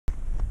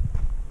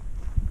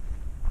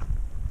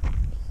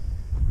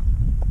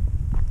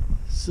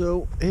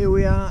So here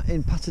we are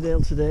in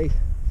Patterdale today.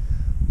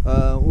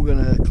 We're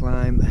going to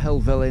climb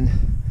Helvellyn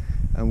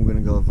and we're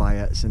going to go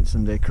via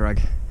Sunday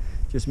Crag.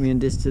 Just me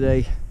and Diz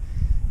today.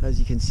 As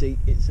you can see,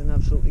 it's an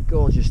absolutely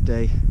gorgeous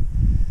day.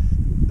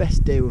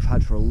 Best day we've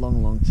had for a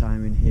long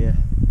time in here.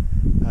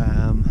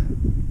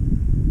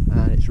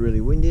 And it's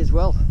really windy as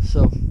well,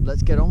 so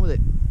let's get on with it.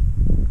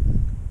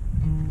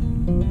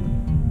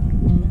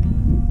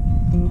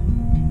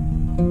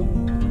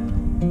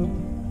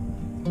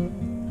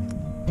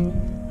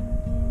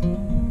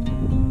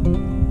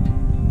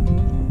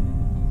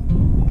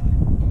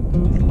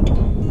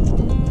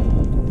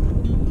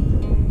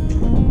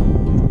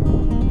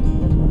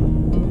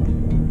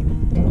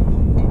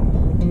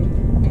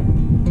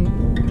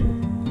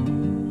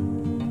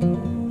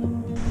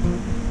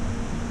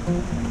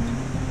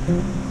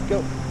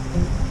 Go.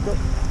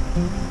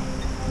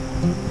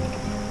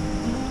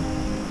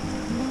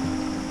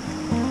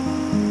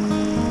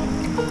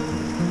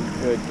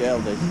 Good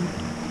girl, Diz.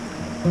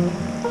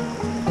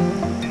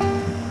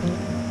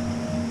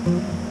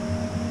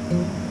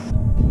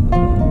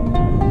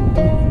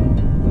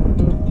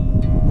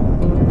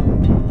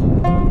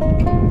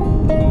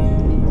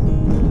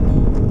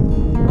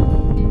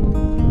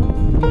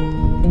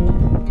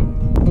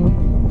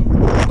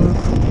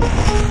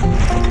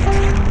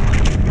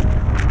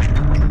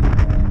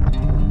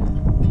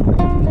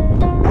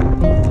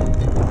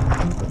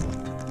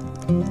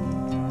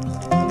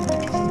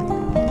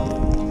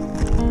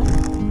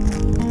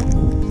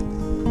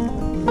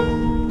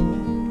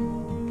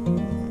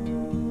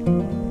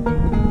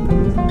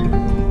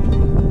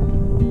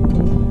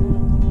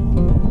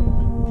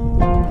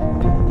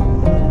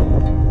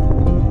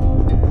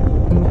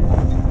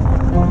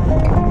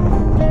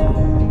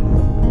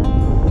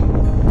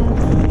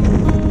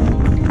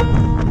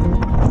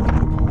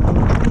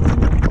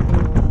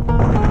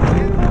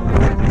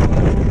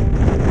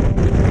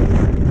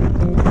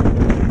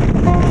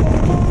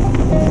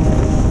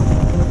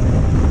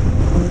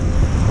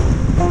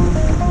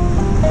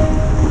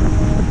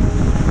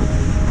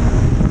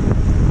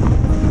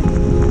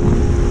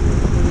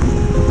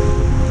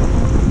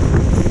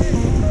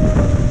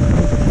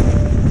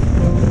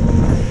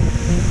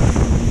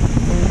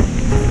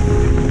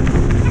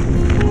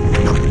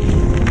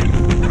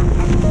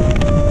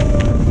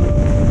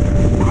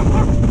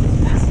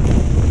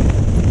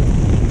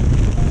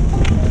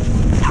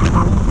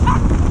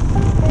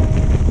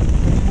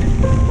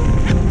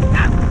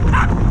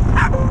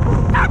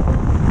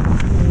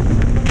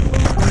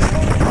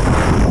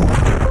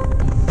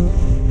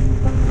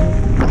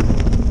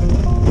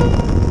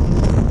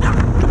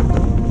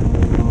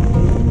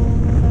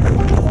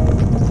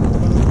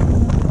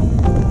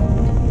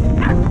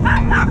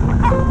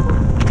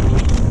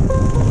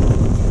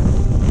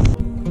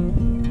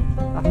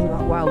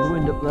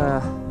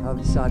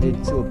 I've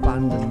decided to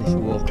abandon this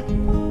walk.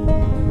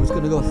 I was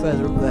going to go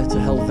further up there to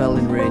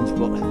Helvellyn range,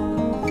 but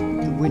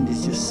the wind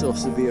is just so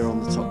severe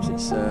on the tops,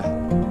 it's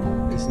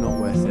not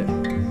worth it. So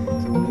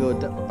I'm going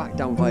to go back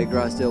down via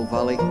Grisdale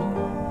Valley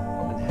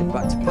and head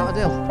back to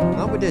Patterdale.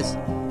 Aren't we, Diz?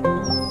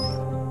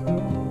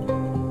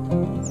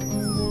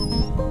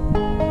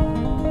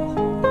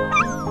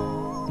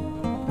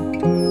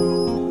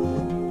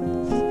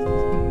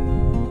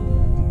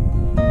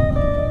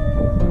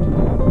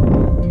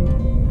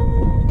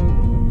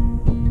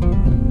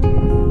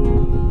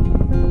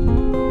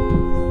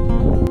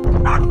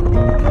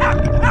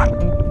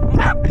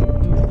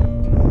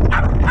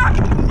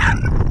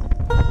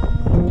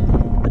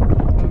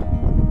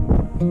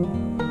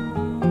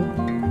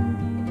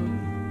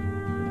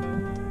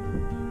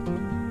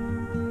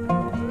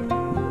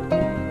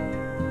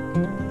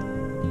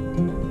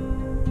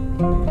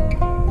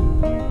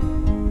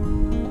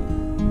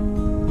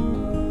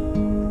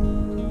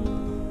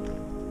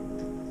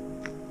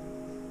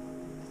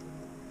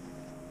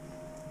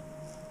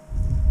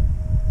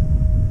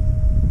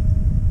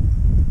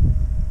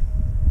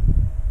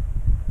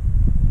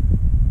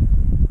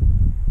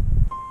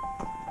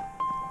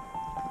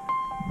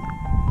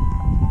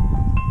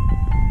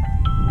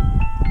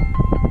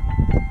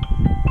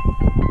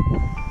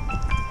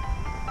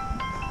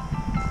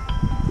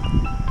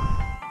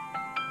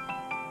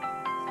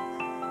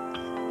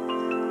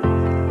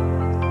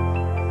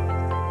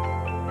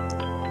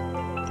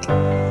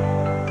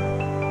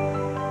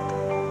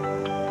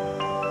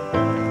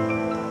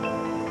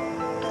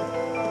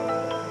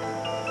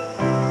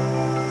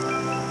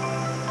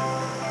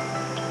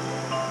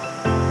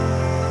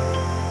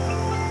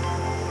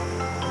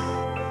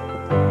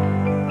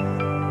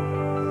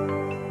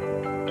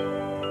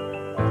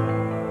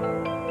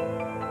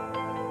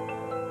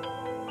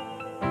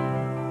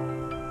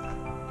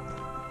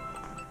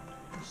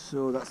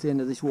 So that's the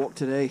end of this walk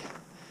today.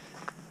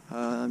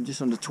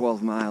 Just under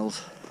 12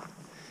 miles.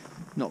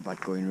 Not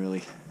bad going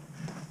really.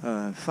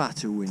 Far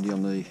too windy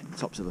on the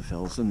tops of the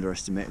hills.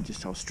 Underestimated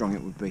just how strong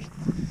it would be.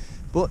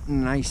 But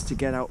nice to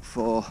get out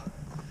for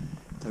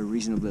a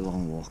reasonably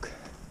long walk.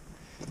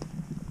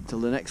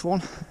 Till the next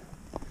one.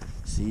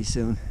 See you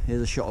soon.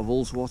 Here's a shot of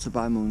Ullswater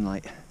by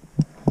moonlight.